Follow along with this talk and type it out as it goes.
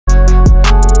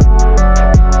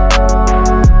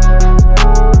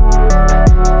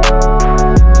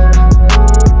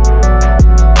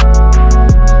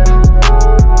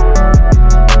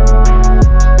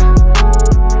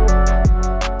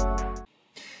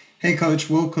Hey coach,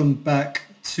 welcome back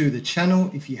to the channel.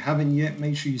 If you haven't yet,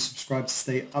 make sure you subscribe to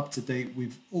stay up to date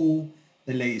with all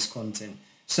the latest content.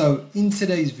 So in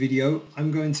today's video,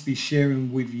 I'm going to be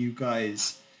sharing with you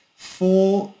guys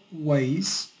 4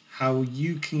 ways how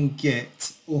you can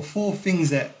get, or 4 things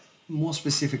that, more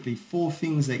specifically, 4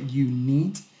 things that you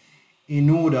need in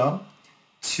order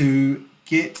to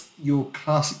get your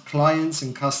clients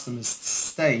and customers to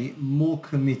stay more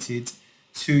committed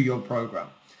to your program.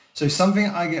 So something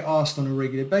I get asked on a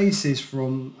regular basis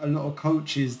from a lot of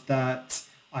coaches that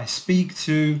I speak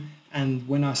to and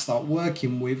when I start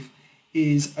working with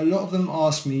is a lot of them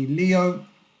ask me, Leo,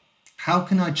 how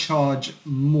can I charge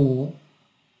more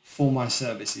for my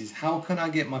services? How can I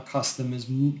get my customers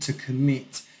to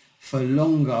commit for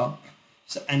longer?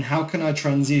 And how can I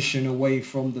transition away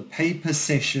from the pay-per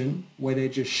session where they're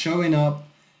just showing up,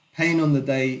 paying on the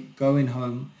day, going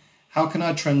home? How can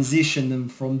I transition them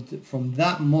from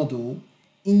that model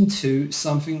into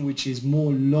something which is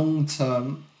more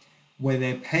long-term, where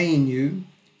they're paying you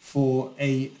for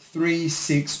a 3,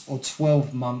 6 or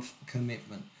 12-month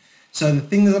commitment? So the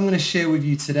things I'm going to share with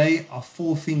you today are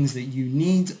 4 things that you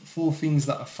need, 4 things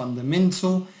that are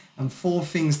fundamental, and 4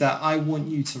 things that I want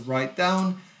you to write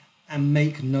down and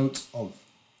make note of.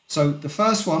 So the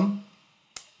first one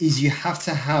is you have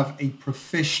to have a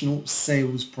professional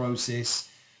sales process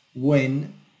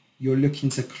when you're looking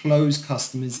to close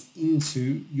customers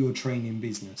into your training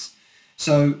business.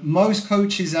 So most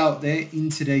coaches out there in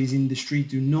today's industry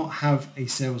do not have a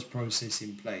sales process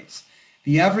in place.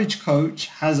 The average coach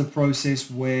has a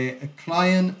process where a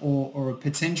client or a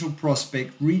potential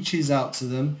prospect reaches out to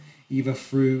them either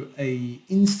through a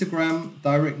Instagram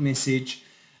direct message,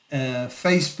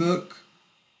 Facebook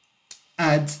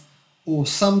ad, or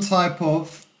some type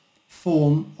of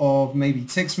form of maybe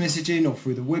text messaging or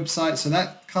through the website. So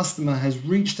that customer has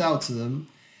reached out to them,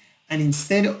 and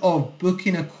instead of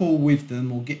booking a call with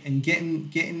them or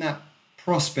getting that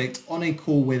prospect on a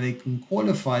call where they can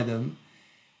qualify them,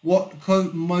 what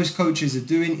most coaches are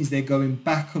doing is they're going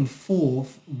back and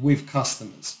forth with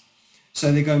customers.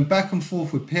 So they're going back and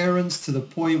forth with parents to the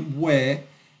point where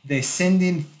they're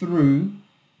sending through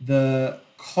the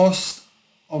cost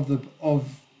of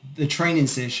the training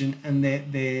session, and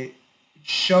they're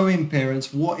showing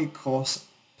parents what it costs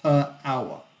per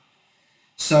hour.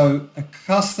 So a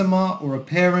customer or a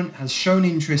parent has shown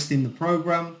interest in the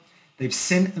program. They've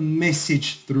sent a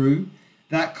message through.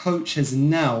 That coach has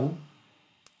now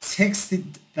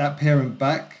texted that parent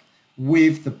back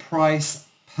with the price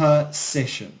per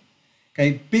session.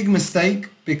 Okay, big mistake,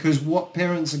 because what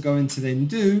parents are going to then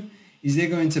do is they're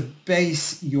going to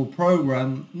base your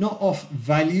program not off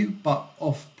value but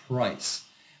off price.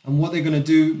 And what they're going to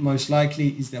do most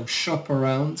likely is they'll shop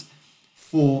around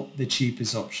for the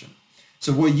cheapest option.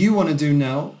 So what you want to do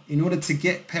now, in order to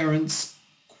get parents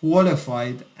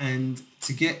qualified and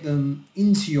to get them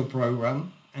into your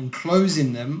program and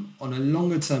closing them on a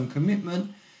longer term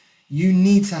commitment, you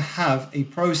need to have a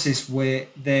process where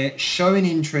they're showing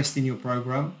interest in your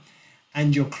program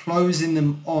and you're closing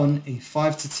them on a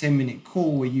 5 to 10 minute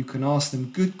call where you can ask them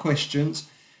good questions,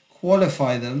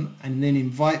 qualify them, and then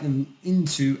invite them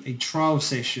into a trial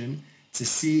session to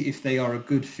see if they are a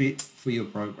good fit for your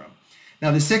program.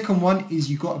 Now the second one is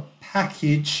you've got to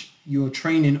package your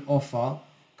training offer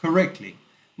correctly.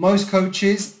 Most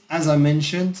coaches, as I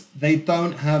mentioned, they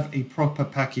don't have a proper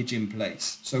package in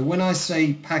place. So when I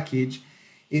say package,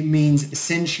 it means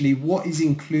essentially what is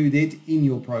included in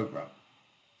your program.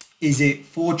 Is it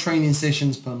 4 training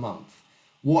sessions per month?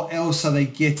 What else are they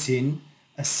getting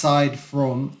aside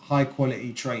from high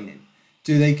quality training?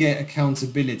 Do they get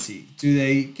accountability? Do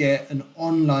they get an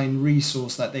online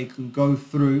resource that they can go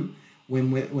through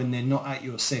when they're not at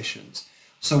your sessions?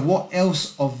 So what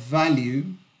else of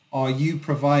value are you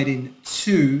providing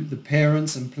to the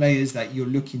parents and players that you're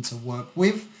looking to work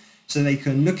with, so they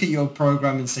can look at your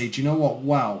program and say, do you know what,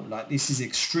 wow, like this is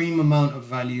extreme amount of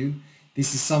value,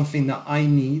 this is something that I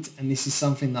need, and this is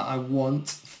something that I want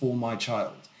for my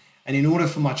child. And in order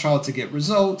for my child to get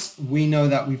results, we know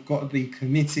that we've got to be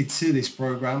committed to this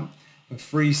program for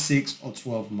 3, 6 or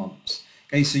 12 months.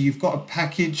 Okay, so you've got to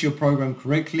package your program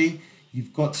correctly.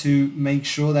 You've got to make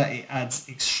sure that it adds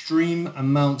extreme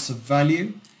amounts of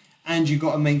value, and you've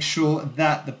got to make sure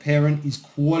that the parent is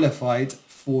qualified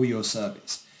for your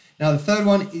service. Now the third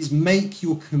one is make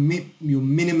your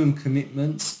minimum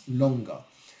commitments longer.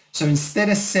 So instead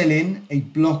of selling a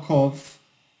block of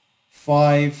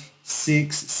 5,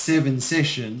 6, 7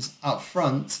 sessions up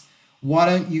front, why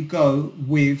don't you go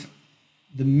with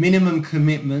the minimum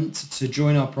commitment to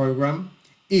join our program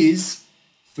is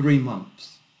 3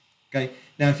 months. Okay,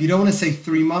 Now, if you don't want to say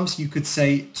 3 months, you could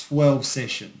say 12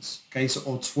 sessions, okay, so,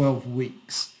 or 12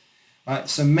 weeks. All right,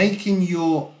 so making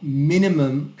your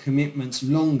minimum commitments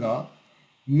longer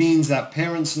means that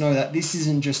parents know that this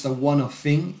isn't just a one-off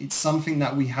thing. It's something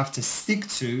that we have to stick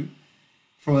to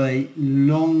for a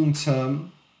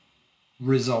long-term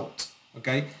result,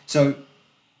 okay? So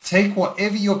take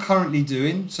whatever you're currently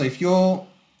doing. So if you're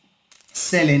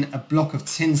selling a block of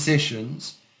 10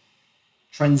 sessions,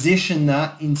 transition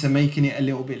that into making it a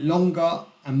little bit longer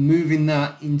and moving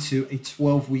that into a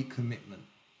 12-week commitment,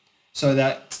 so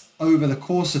that over the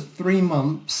course of 3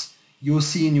 months, you're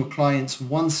seeing your clients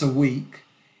once a week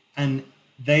and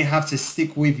they have to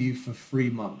stick with you for 3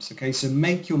 months. Okay, so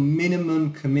make your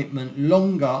minimum commitment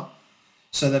longer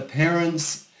so that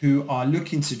parents who are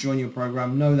looking to join your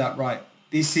program know that, right,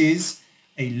 this is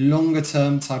a longer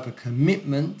term type of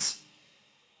commitment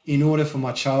in order for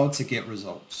my child to get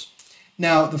results.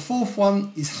 Now, the fourth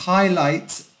one is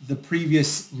highlight the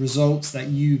previous results that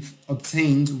you've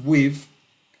obtained with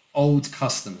old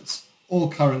customers or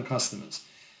current customers.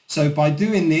 So by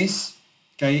doing this,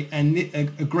 okay, and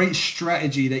a great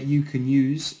strategy that you can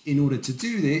use in order to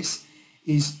do this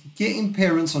is getting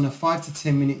parents on a 5 to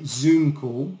 10 minute Zoom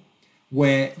call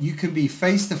where you can be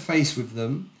face to face with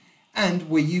them and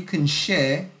where you can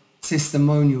share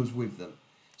testimonials with them.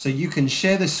 So you can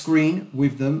share the screen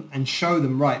with them and show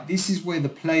them, right, this is where the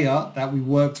player that we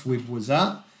worked with was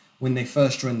at when they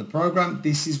first joined the program.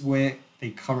 This is where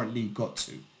they currently got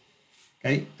to.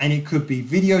 Okay, and it could be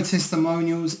video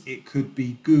testimonials, it could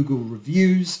be Google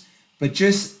reviews, but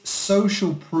just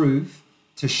social proof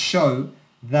to show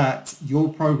that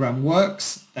your program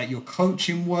works, that your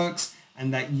coaching works,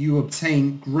 and that you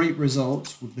obtain great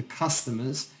results with the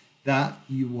customers that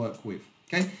you work with.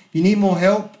 Okay, if you need more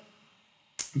help,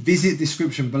 visit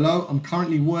description below. I'm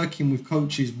currently working with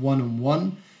coaches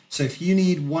one-on-one. So if you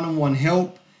need one-on-one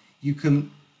help, you can,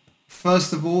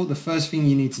 first of all, the first thing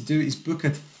you need to do is book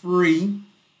a free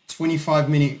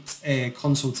 25-minute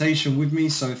consultation with me.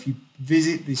 So if you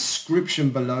visit the description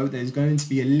below, there's going to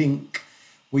be a link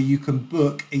where you can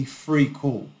book a free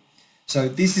call. So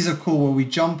this is a call where we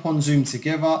jump on Zoom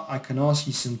together. I can ask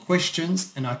you some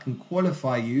questions and I can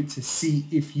qualify you to see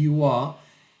if you are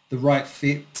the right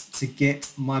fit to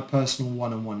get my personal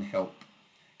one-on-one help.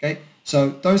 Okay,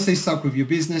 so don't stay stuck with your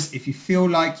business. If you feel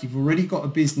like you've already got a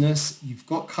business, you've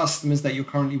got customers that you're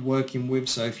currently working with.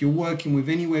 So if you're working with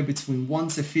anywhere between 1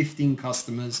 to 15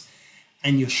 customers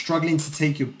and you're struggling to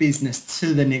take your business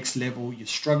to the next level, you're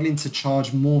struggling to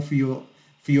charge more for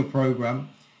your program,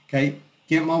 okay,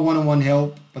 get my one-on-one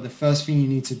help. But the first thing you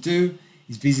need to do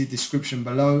is visit description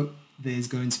below. There's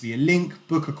going to be a link,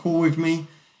 book a call with me.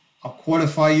 I'll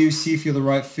qualify you, see if you're the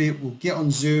right fit. We'll get on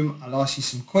Zoom. I'll ask you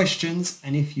some questions.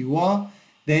 And if you are,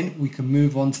 then we can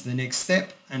move on to the next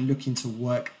step and look into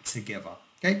work together.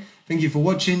 Okay. Thank you for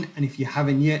watching. And if you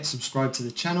haven't yet, subscribe to the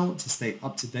channel to stay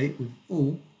up to date with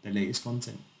all the latest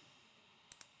content.